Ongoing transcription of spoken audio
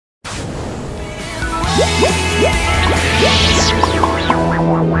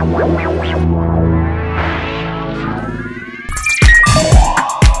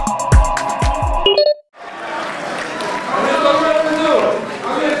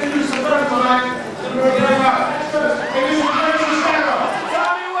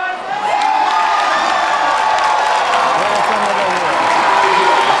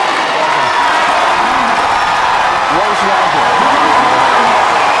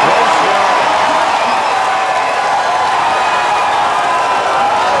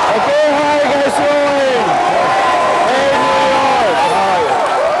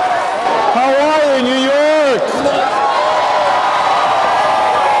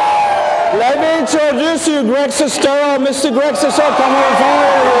Mr. Greg Sestero, come on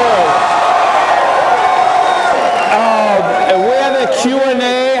forward. We have a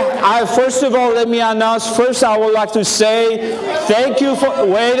Q&A. First of all, let me announce. First, I would like to say thank you for.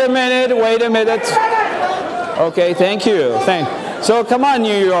 Wait a minute. Okay, thank you. So come on,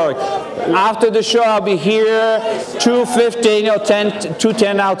 New York. After the show, I'll be here 2:15 or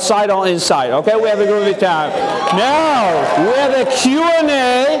 2:10 outside or inside. Okay, we have a groovy time. Now we have a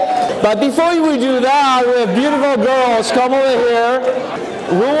Q&A. But before we do that, we have beautiful girls. Come over here.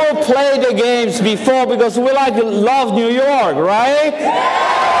 We will play the games before because we love New York, right?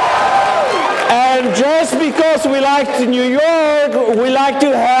 And just because we like New York, we like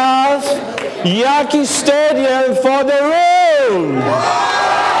to have Yankee Stadium for the room.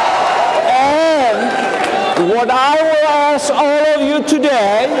 And what I will ask all of you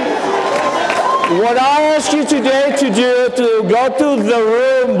today, what I ask you today to do, to go to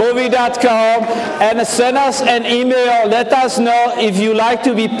theroommovie.com and send us an email. Let us know if you like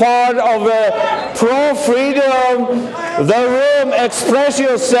to be part of a pro-freedom, The Room, express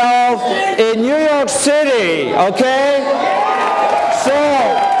yourself in New York City, okay? So,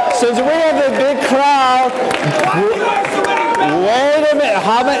 since we have a big crowd, wait a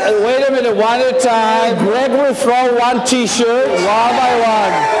minute, one at a time. Greg will throw one t-shirt, one by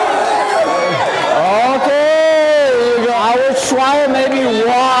one. Okay, I will try maybe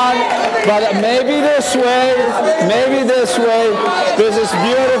one, but maybe this way. This is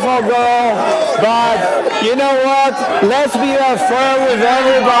beautiful girl, but you know what? Let's be fair with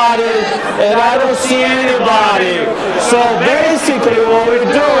everybody, and I don't see anybody. So basically what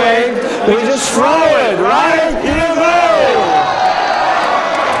we're doing, we just throw it, right?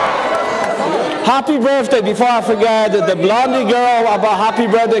 Happy birthday, before I forget, the blondie girl about happy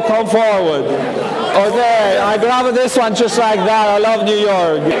birthday, come forward. Okay, I grab this one just like that. I love New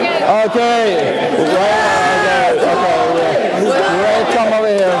York. Okay. Ray, come over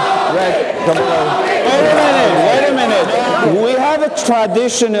here. Ray, come over. Wait a minute. We have a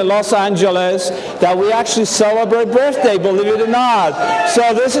tradition in Los Angeles that we actually celebrate birthday, believe it or not.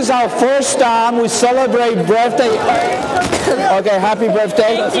 So this is our first time we celebrate birthday. Okay, happy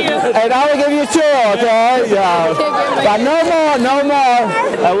birthday. Thank you. And I will give you two, okay? Yeah. But no more.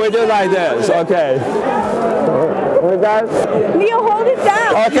 And we do like this, okay. Guys? Neil, hold it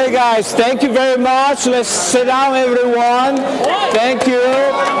down. Okay, guys, thank you very much. Let's sit down, everyone. Thank you.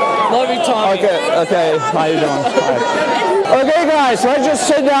 Love you, Tommy. Okay. How you doing? Okay, guys, let's just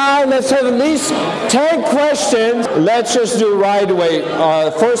sit down. Let's have at least 10 questions. Let's just do right away.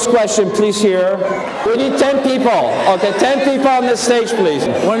 First question, please, here. We need 10 people. Okay, 10 people on the stage, please.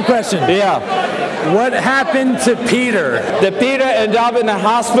 One question. Yeah. What happened to Peter? The Peter ended up in the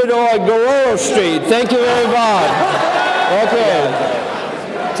hospital at Guerrero Street. Thank you very much. Okay.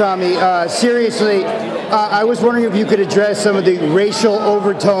 Tommy, seriously, I was wondering if you could address some of the racial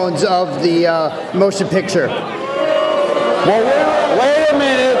overtones of the motion picture. Well, wait a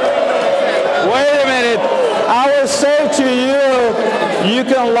minute. I will say to you, you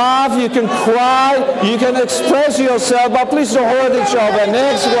can laugh, you can cry, you can express yourself, but please don't hurt each other.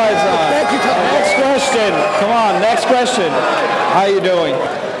 Next question. Thank you, Tommy. Next question. Come on, next question. How you doing?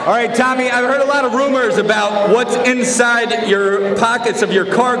 All right, Tommy, I've heard a lot of rumors about what's inside your pockets of your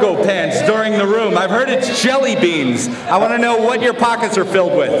cargo pants during the room. I've heard it's jelly beans. I want to know what your pockets are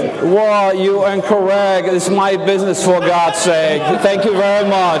filled with. Well, you are incorrect. It's my business, for God's sake. Thank you very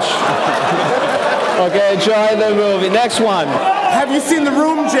much. Okay, enjoy the movie. Next one. Have you seen The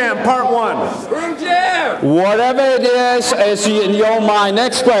Room Jam, Part 1? Room Jam! Whatever it is, it's in your mind.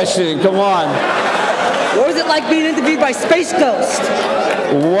 Next question. Come on. What was it like being interviewed by Space Ghost?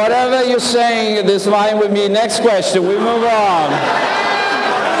 Whatever you're saying, this line with me. Next question. We move on.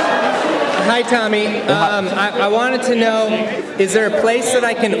 Hi, Tommy. I wanted to know, is there a place that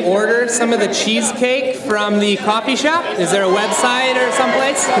I can order some of the cheesecake from the coffee shop? Is there a website or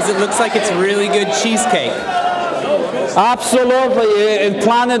someplace? Because it looks like it's really good cheesecake. Absolutely, in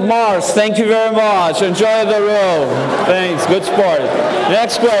Planet Mars. Thank you very much. Enjoy the room. Thanks, good sport.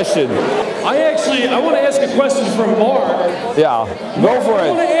 Next question. I want to ask a question from Mark. Yeah, go for I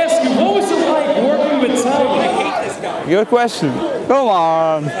want it. to ask you, what was it like working with Tommy? I hate this guy. Good question. Come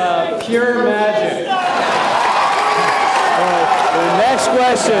on. Pure magic. The next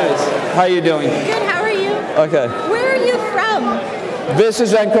question. How are you doing? Good, how are you? Okay. Where are you from? This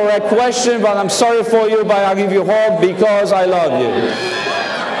is an incorrect question, but I'm sorry for you, but I'll give you hope because I love you.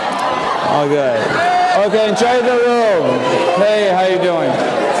 Okay. Okay, enjoy the room. Hey, how you doing?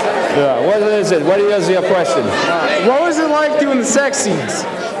 Yeah, what is it? What is your question? What was it like doing the sex scenes?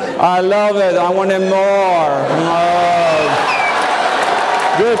 I love it. I want it more.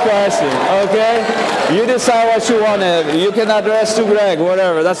 Good question. Okay? You decide what you want to. You can address to Greg,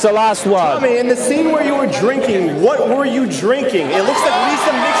 whatever. That's the last one. Tommy, in the scene where you were drinking, what were you drinking? It looks like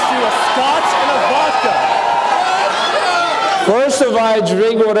Lisa mixed you a scotch and a vodka. First of all, I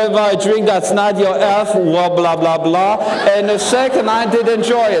drink whatever I drink that's not your F, blah, blah, blah, blah. And the second, I did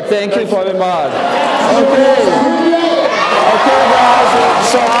enjoy it. Thank you very much. Okay. Okay, guys.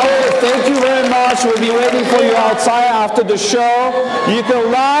 So thank you very much. We'll be waiting for you outside after the show. You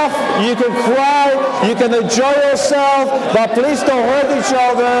can laugh, you can cry, you can enjoy yourself, but please don't hurt each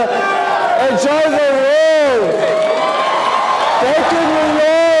other. Enjoy the road. Thank you, New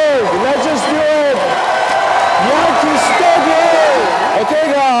York. Let's just do it. Yankee Stadium. Okay,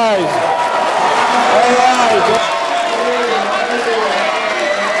 guys. All right.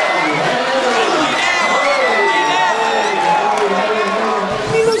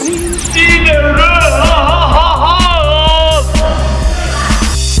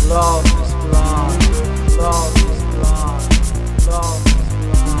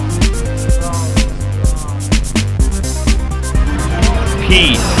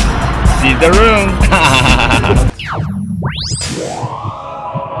 Peace. See the room.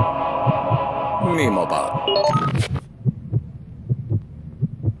 Mimobot.